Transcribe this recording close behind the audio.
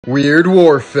Weird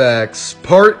War Facts,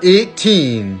 Part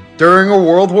 18. During a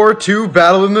World War II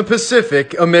battle in the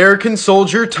Pacific, American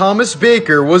soldier Thomas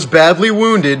Baker was badly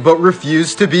wounded but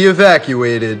refused to be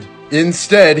evacuated.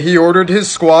 Instead, he ordered his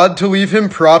squad to leave him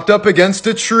propped up against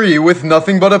a tree with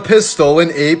nothing but a pistol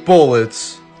and 8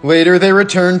 bullets. Later, they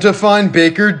returned to find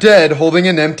Baker dead holding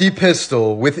an empty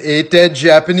pistol, with 8 dead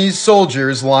Japanese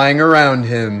soldiers lying around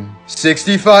him.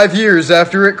 65 years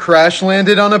after it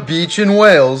crash-landed on a beach in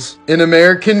Wales, an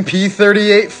American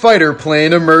P-38 fighter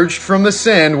plane emerged from the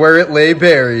sand where it lay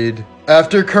buried.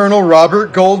 After Colonel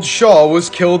Robert Gould Shaw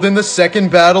was killed in the Second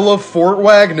Battle of Fort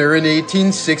Wagner in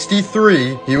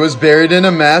 1863, he was buried in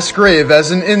a mass grave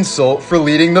as an insult for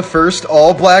leading the first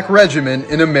all-black regiment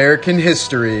in American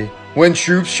history. When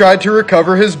troops tried to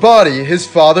recover his body, his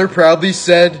father proudly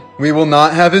said, "We will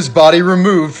not have his body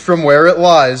removed from where it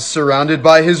lies, surrounded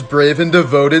by his brave and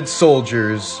devoted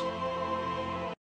soldiers."